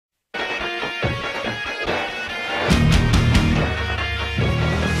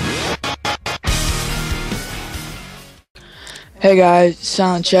Hey guys,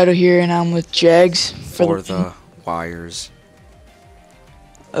 Silent Shadow here, and I'm with Jags For the wires.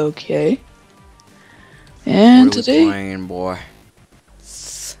 Okay. And What are we today, playing, boy?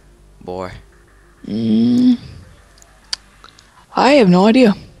 I have no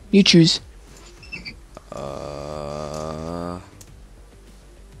idea. You choose.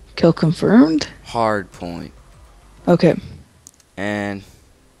 Kill confirmed. Hard point. Okay. And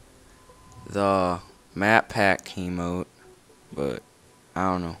the map pack came out, but I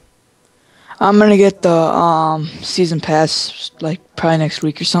don't know. I'm gonna get the season pass like probably next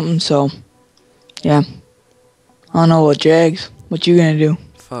week or something. So, yeah. I don't know what Jags. What you gonna do?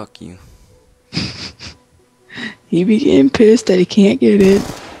 Fuck you. He be getting pissed that he can't get it.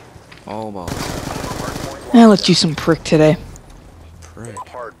 All balls. I'll let you some prick today. Prick.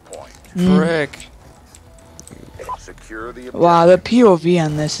 Mm. Prick. Wow, the POV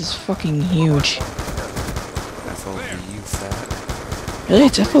on this is fucking huge. FOV, you fat. Really,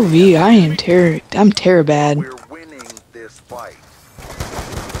 it's FOV. I'm terror bad. We're winning this fight.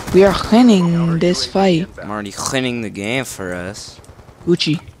 We are winning this fight. I'm already winning the game for us.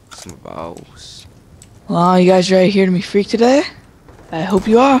 Gucci. Some balls. Well, you guys ready here to be freak today? I hope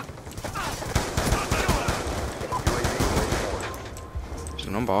you are.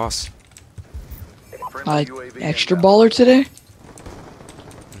 No boss. Like, extra baller today?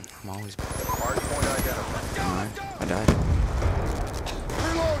 I'm always. I died.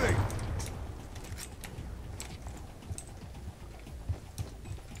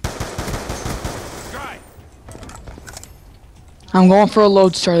 I'm going for a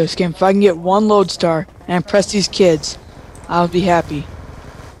load star this game. If I can get one load star and impress these kids, I'll be happy.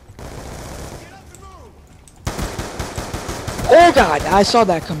 Oh god, I saw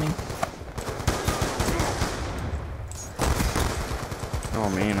that coming. Oh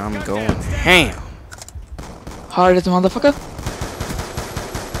man, I'm going ham. Hard as a motherfucker?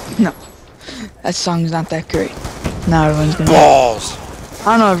 No. That song's not that great. Now everyone's gonna. Balls.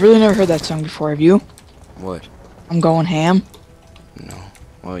 I don't know, I've really never heard that song before. Have you? What? I'm going ham. No.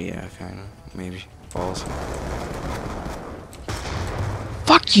 Well, yeah, kinda. Maybe. Balls.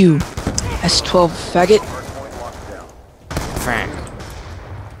 Fuck you! S12 faggot. Frank.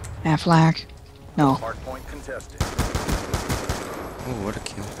 Aflac. No. Oh, what a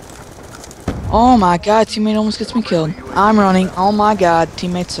kill. Oh my god, teammate almost gets me killed. I'm running. Oh my god,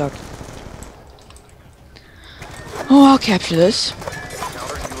 teammates suck. Oh, I'll capture this.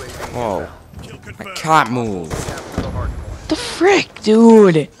 Whoa. I can't move. The frick,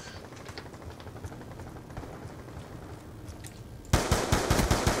 dude?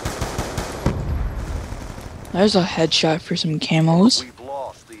 There's a headshot for some camos. We've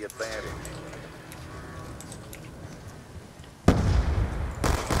lost the advantage.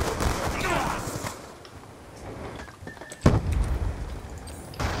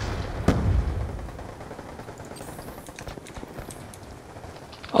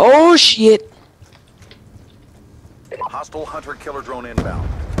 Oh shit. Hostile hunter-killer drone inbound.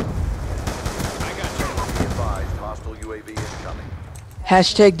 I got you. Be advised, hostile UAV incoming.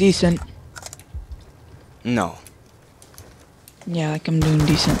 Hashtag decent. No. Yeah, like I'm doing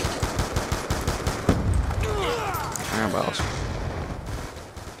decent. Balls.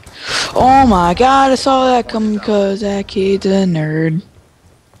 Oh my god, I saw that coming because that kid's a nerd.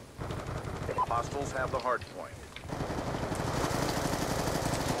 Hostiles have the hard point.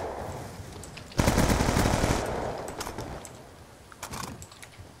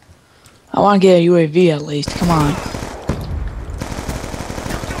 I want to get a UAV at least, come on.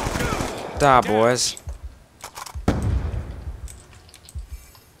 Die, boys.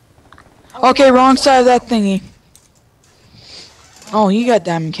 Okay, wrong side of that thingy. Oh, you got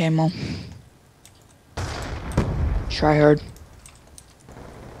diamond camo. Try hard.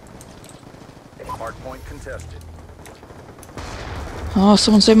 Hard point contested. Oh,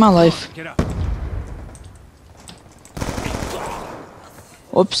 someone saved my life. Get up.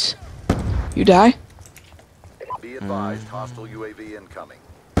 Whoops. You die? Be advised, hostile UAV incoming.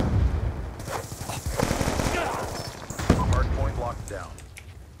 Hard point locked down.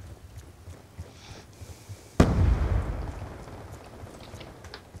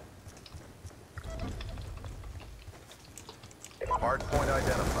 Hard point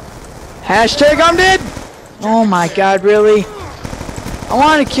identified. Hashtag I'm dead! Oh my god, really? I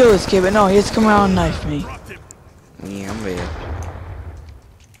wanted to kill this kid, but no, he has to come out and knife me. Yeah, I'm dead.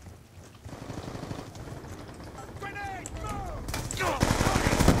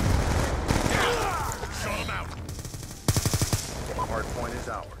 Hard point is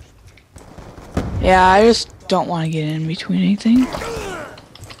ours. Yeah, I just don't want to get in between anything.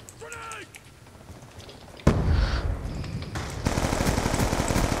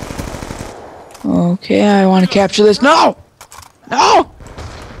 Okay, I want to capture this. No! No!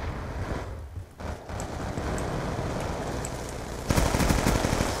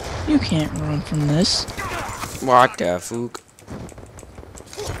 You can't run from this. What the fuck?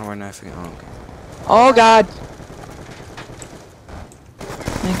 Oh, we're not figuring. Oh, okay. Oh god!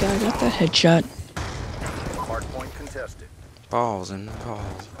 Thank god I got that headshot. Hardpoint contested. Balls and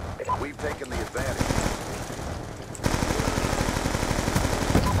balls. We've taken the advantage.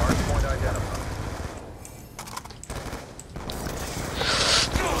 Hardpoint identified.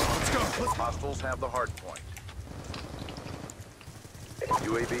 Hostiles have the hardpoint.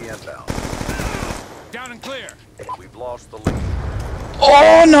 UAV inbound. Down and clear. We've lost the lead.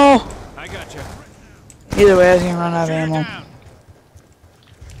 Oh no! I got you. Either way, I was gonna run out of ammo.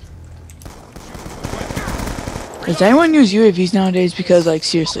 Does anyone use UAVs nowadays? Because, like,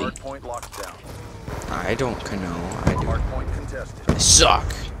 seriously. Hardpoint locked down. I don't know. I do. Hardpoint contested. I suck.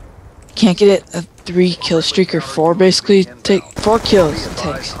 Can't get it a 3 kill streak or 4 basically. Take 4 kills it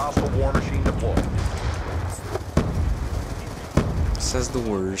Advised, takes. hostile war machine deployed. Says the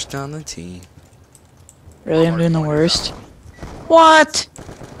worst on the team. Really, I'm doing the worst. What?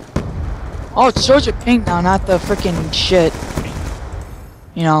 Oh, it shows your ping now, not the freaking shit.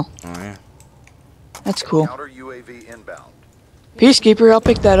 You know, Oh yeah. that's cool. Counter UAV inbound. Peacekeeper, I'll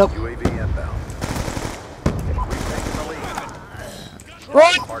pick that up. UAV inbound. We've taken the lead.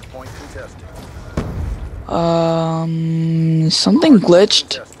 Run! Hardpoint contested. Something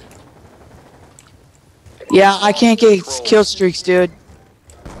glitched. Contested. Yeah, I can't get kill streaks, dude.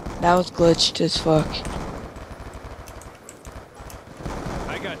 That was glitched as fuck.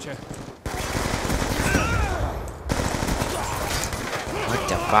 I got you. What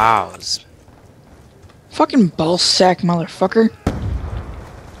the balls? Fucking ball sack, motherfucker.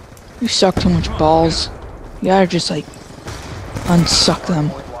 You suck too much balls. You gotta just, like, unsuck them.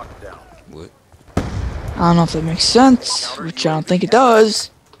 Hardpoint locked down. What? I don't know if that makes sense, which I don't think it does.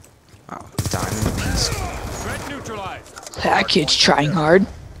 Oh, diamond piece. Threat neutralized. That kid's trying hard.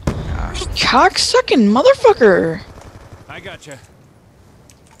 Gosh. Cocksucking motherfucker. I got you.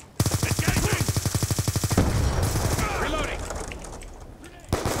 Reloading.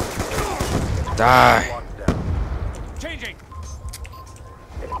 Die. Locked down. Changing.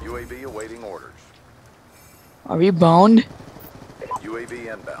 UAV awaiting orders. Are we boned? UAV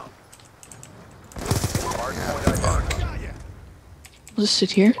inbound. Hardpoint identified. We'll just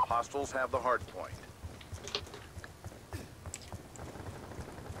sit here. Hostiles have the hardpoint.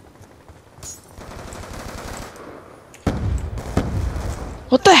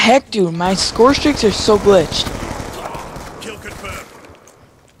 What the heck, dude? My score streaks are so glitched. Kill confirmed.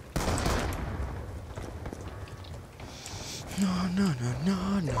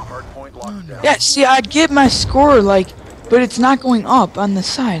 No. Hardpoint locked down. Yeah, see, I get my score, like, but it's not going up on the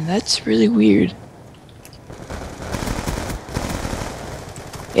side. That's really weird.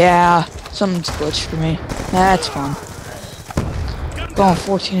 Yeah, something's glitched for me. That's fun. Going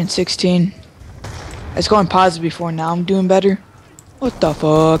 14 and 16. It's going positive before, now I'm doing better. What the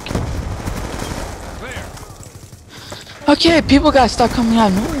fuck? Clear. Okay, people got stuck coming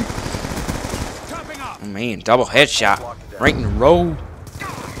out of nowhere. Topping off. Oh man, double headshot. Right in a row.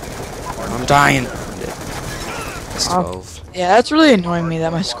 I'm dying. I'm dead. It's 12. Yeah, that's really annoying me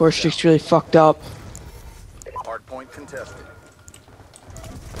that my score streak's really fucked up. Hardpoint contested.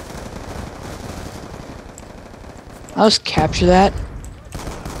 I'll just capture that.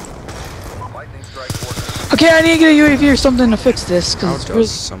 Lightning strike order. Okay, I need to get a UAV or something to fix this, How because it's does really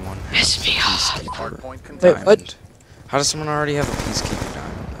someone have piss me off. peacekeeper Hardpoint contested. Wait, what? diamond? How does someone already have a peacekeeper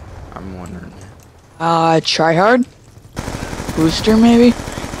diamond though? I'm wondering. Try hard? Booster, maybe?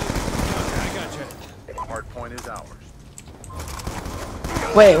 I got you. Hardpoint is ours.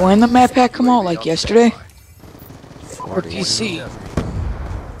 Wait, when did the map pack come out? Like yesterday? Or 40. PC?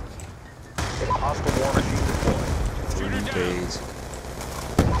 Hostile war machine deployed. 3 days.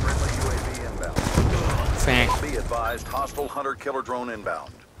 Friendly UAV inbound. Fang. Be advised, hostile hunter-killer drone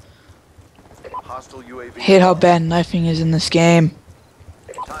inbound. Hostile UAV. Hate how bad knifing is in this game.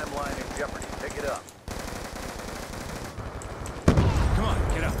 Timeline in jeopardy. Pick it up. Come on,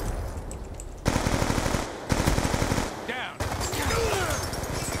 get up. Down.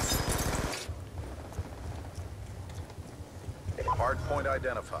 Hardpoint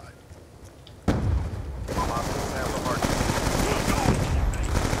identified. Hostiles have the hardpoint.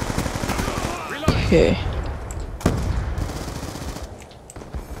 Reloading. Okay.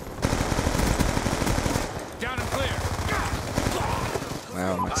 Down and clear.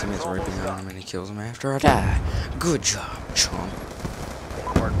 Wow, my teammate's right behind him and he kills him after I die. Good job, chump.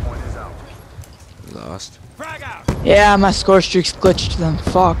 Hardpoint is out. We lost. Frag out. Yeah, my score streak's glitched then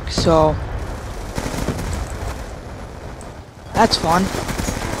fuck, so That's fun.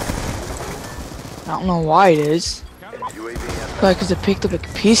 I don't know why it is. UAV inbound. Probably because it picked up a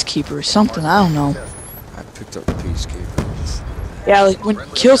peacekeeper or something. I don't know. I picked up a Peacekeeper. Yeah, like when you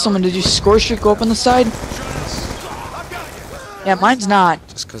kill someone, did your score streak go up on the side? Yeah, mine's not.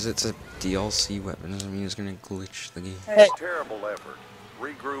 Just because it's a DLC weapon doesn't mean it's gonna glitch the game. Hey, Terrible effort.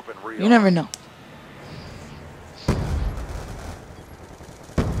 Regroup and rearm. you never know.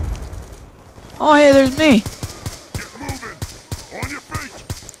 Oh, hey, there's me. Get moving! On your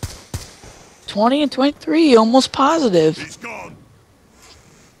feet! 20 and 23, almost positive. He's gone!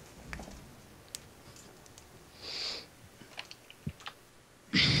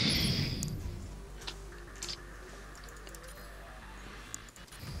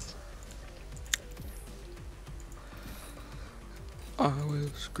 I will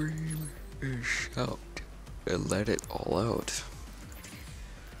scream and shout and let it all out.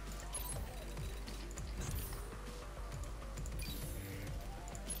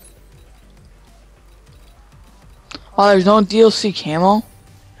 Oh, there's no DLC camo?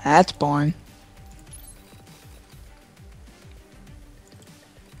 That's boring.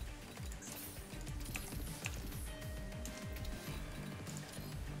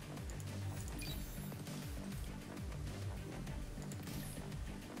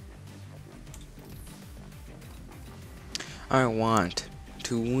 I want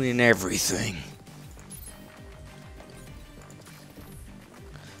to win everything.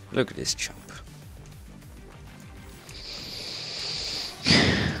 Look at this chump.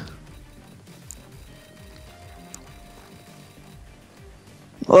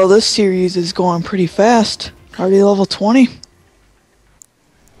 Well, this series is going pretty fast. Already level 20.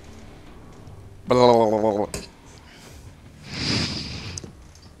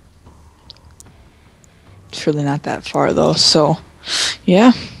 It's really not that far though, so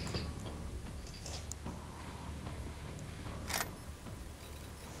yeah.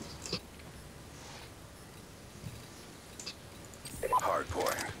 Hard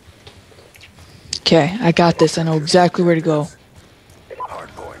point. Okay, I got this. I know exactly where to go. Hard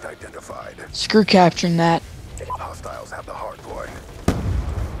point identified. Screw capturing that. Hostiles have the hard point.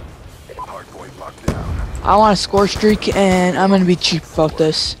 Hard point locked down. I want a score streak, and I'm gonna be cheap about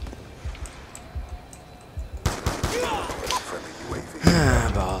this. Friendly UAV.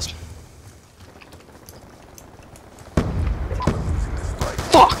 Ah, balls. We're losing this fight.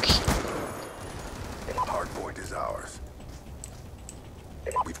 Fuck! Hard point is ours.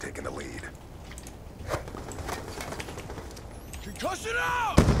 We've taken the lead. Concussion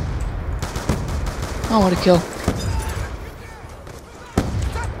out! Oh, what a kill.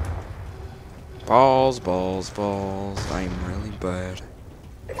 Balls, balls, balls. I'm really bad.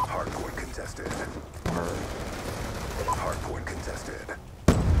 Hard point contested. Hard point contested.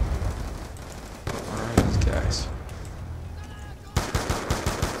 Alright, these guys.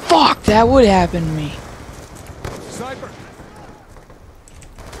 Fuck, that would happen to me. Sniper!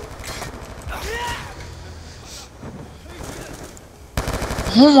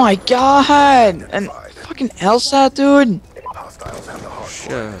 Oh my god! And fucking LSAT, dude. Hostiles have the hard point.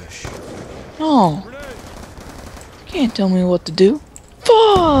 Shush. No. Can't tell me what to do.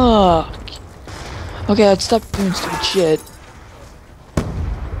 Fuck! Okay, let's stop doing stupid shit.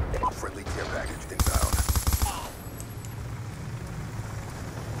 Friendly care package inbound.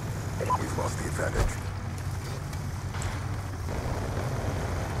 We've lost the advantage.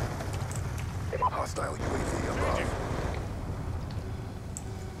 Hostile UAV above.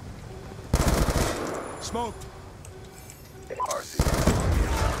 Smoked! RC.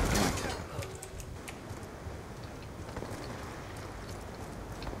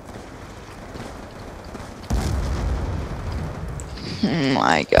 Oh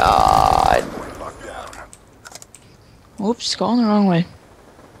my god. Point locked down. Oops, going the wrong way.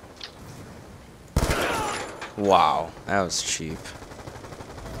 Wow, that was cheap.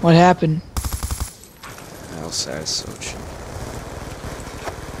 What happened? LSAT is so cheap.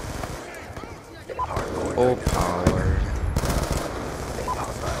 Hard point. Oh, powered.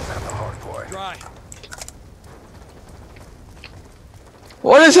 Hostiles have the hard point. Dry.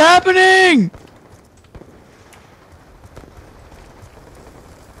 What is happening?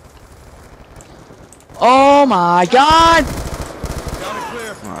 Oh my god! Down and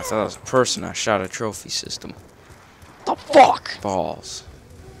clear. Oh, I thought it was a person. I shot a trophy system. The fuck? Balls.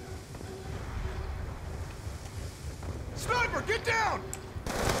 Sniper, get down!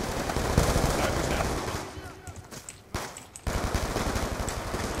 Sniper's down.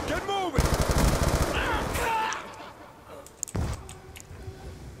 Get moving!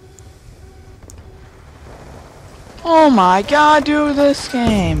 Oh my god, dude, this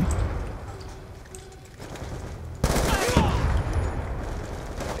game.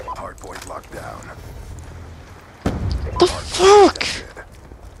 down. The fuck?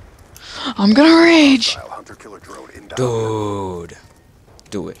 I'm gonna rage. Hostile hunter-killer drone inbound. Dude.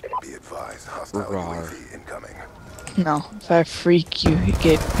 Do it. Be advised, hostile Rawr. UAV incoming. No, if I freak you, you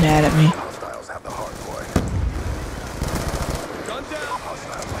get mad at me. Hostiles have the hard point. Gun down.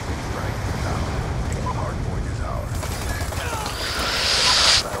 Hostiles like to strike down. Hard point is ours.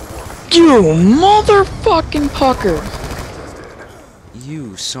 You motherfucking pucker.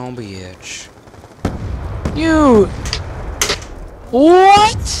 You son of a bitch. You.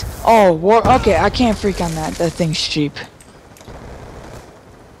 What? Oh, okay, I can't freak on that. That thing's cheap.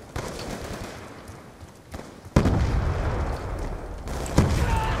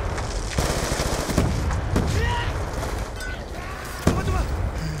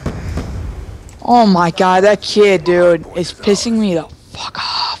 Oh my god, that kid, dude, is pissing me the fuck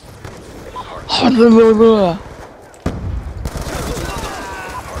off.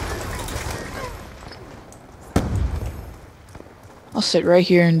 I'll sit right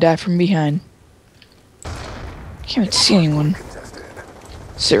here and die from behind. Can't even see anyone.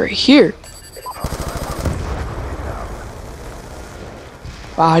 Sit right here.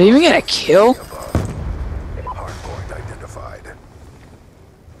 Wow, I didn't even get a kill. Hard point identified.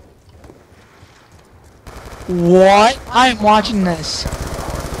 What? I am watching this.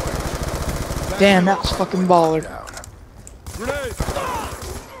 Damn, that was fucking baller. Down. Grenade.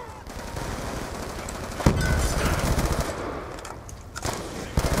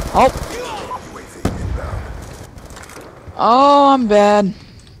 Oh, UAV inbound. oh, I'm bad.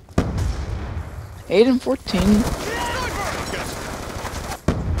 8 and 14.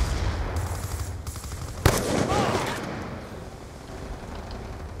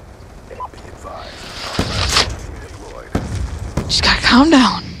 Be advised. Deployed. Just gotta calm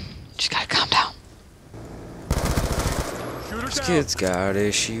down. Just gotta calm down. Shooter This down. kid's got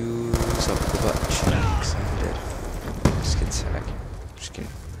issues up the butt cheeks. I'm dead. This kid's sack. Just kidding.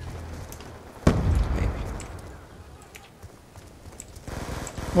 Maybe.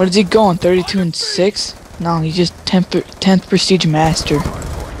 What is he going? 32 and 6? No, he's just 10th prestige master.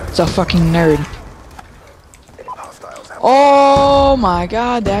 It's a fucking nerd. Hostiles have Oh my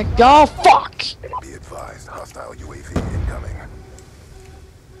god, that. Oh fuck! be advised. Hostile UAV incoming.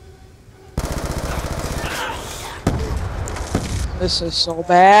 This is so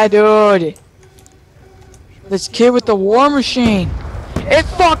bad, dude. This kid with the war machine. It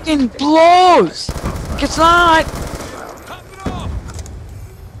fucking blows! It's not! Top it off.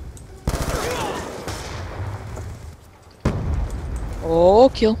 Oh,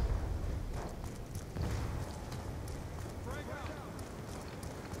 kill.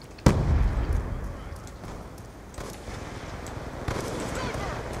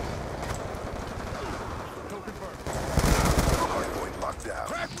 Hardpoint locked down.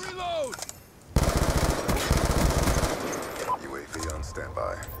 Crack reload. UAV on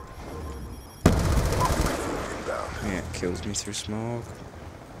standby. UAV inbound. Yeah, it kills me through smoke.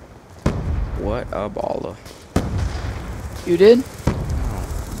 What a baller. You did?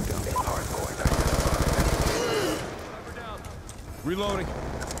 Hardpoint identified. Sniper down. Reloading.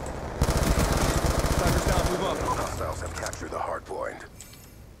 Sniper's down. Move up. Hostiles have captured the hardpoint.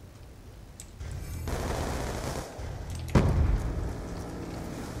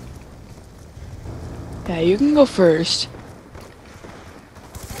 Yeah, you can go first.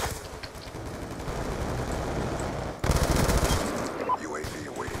 UAV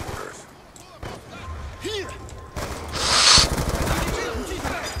awaiting orders.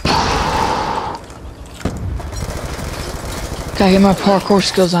 Gotta get my parkour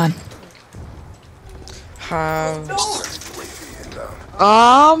skills on. How? UAV inbound.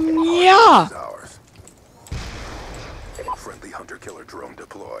 Yeah! Is ours. Friendly hunter-killer drone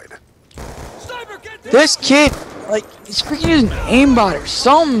deployed. Sniper, get down. This kid, like, he's freaking using aimbot or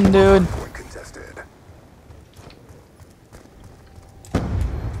something, dude. Point contested.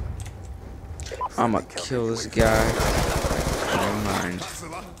 I'ma kill this guy. Never mind.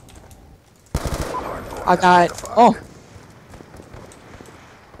 I got. Oh.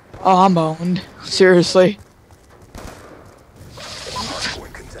 Oh, I'm boned. Seriously.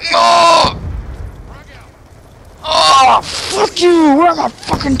 Point contested. Oh! Oh, fuck you! Where are my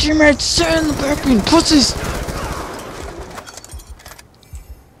fucking teammates sitting in the back being pussies?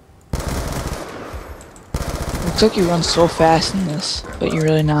 Looks like you run so fast in this, but you're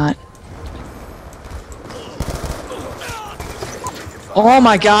really not. Oh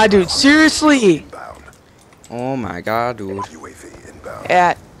my god, dude, seriously! Inbound. Oh my god, dude. UAV inbound.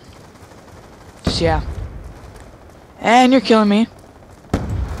 At. Just, yeah. And you're killing me.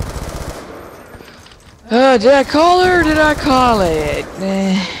 Did I call her or did I call it?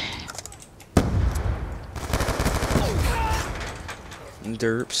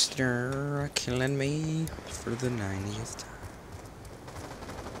 Derpster killing me for the 90th time.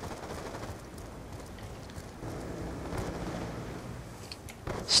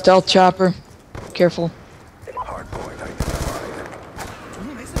 Stealth chopper. Careful. Hardpoint identified.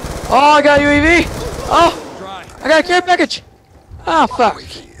 Oh, I got UAV. Oh, Dry. I got a care package. Ah, fuck.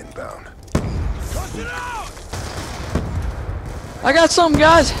 UAV inbound. Toss it out! I got some,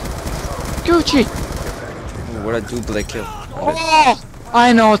 guys. Gucci. Ooh, what'd I do? Did I kill? Oh,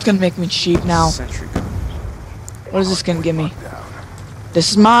 I know it's gonna make me cheap now. Sentry gun. What is this gonna give me? Down. This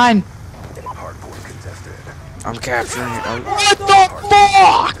is mine. Hardpoint contested. I'm capturing it. Oh. What the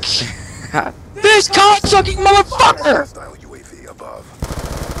fuck? This cocksucking motherfucker! Hostile UAV above.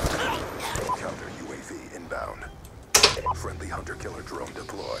 Counter UAV inbound. Friendly hunter-killer drone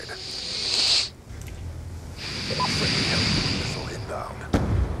deployed. Friendly heavy missile inbound.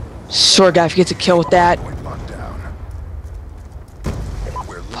 Swear guy, if he gets a kill with that. Point locked down.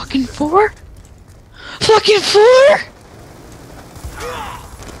 We're losing Fucking this 4? Fucking 4?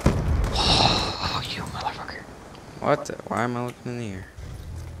 Oh, you motherfucker. What the? Why am I looking in the air?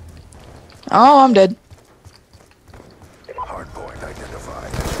 Oh, I'm dead. hardpoint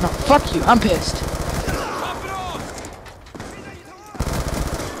identified. No, fuck you. I'm pissed. Top it off!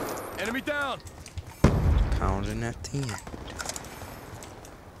 Enemy down! Pounding at the end.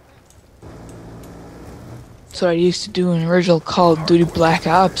 That's what I used to do in original Call of Duty Black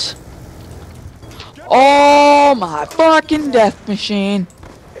Ops. Oh my fucking death machine.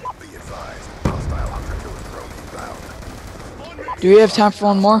 Be advised. Hostile hunter-killer drone inbound. Do we have time for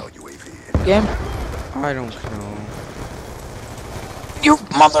one more UAV game? I don't know. You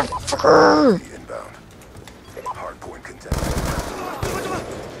motherfucker! inbound. Hardpoint contested.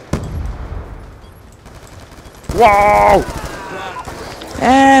 Whoa!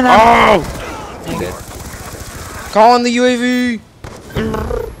 And I'm Oh! Dead. Calling the UAV!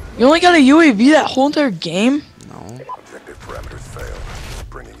 You only got a UAV that whole entire game? No. Objective parameters failed.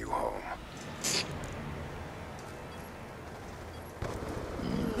 Bringing you home.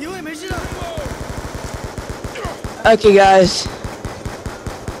 Okay, guys.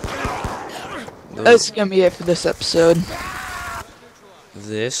 Those- That's gonna be it for this episode.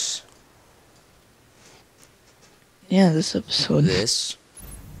 This. Yeah, this episode. This.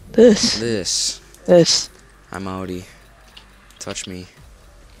 This. This. This. I'm outie. Touch me.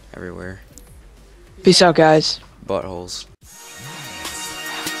 Everywhere. Peace out, guys. Buttholes.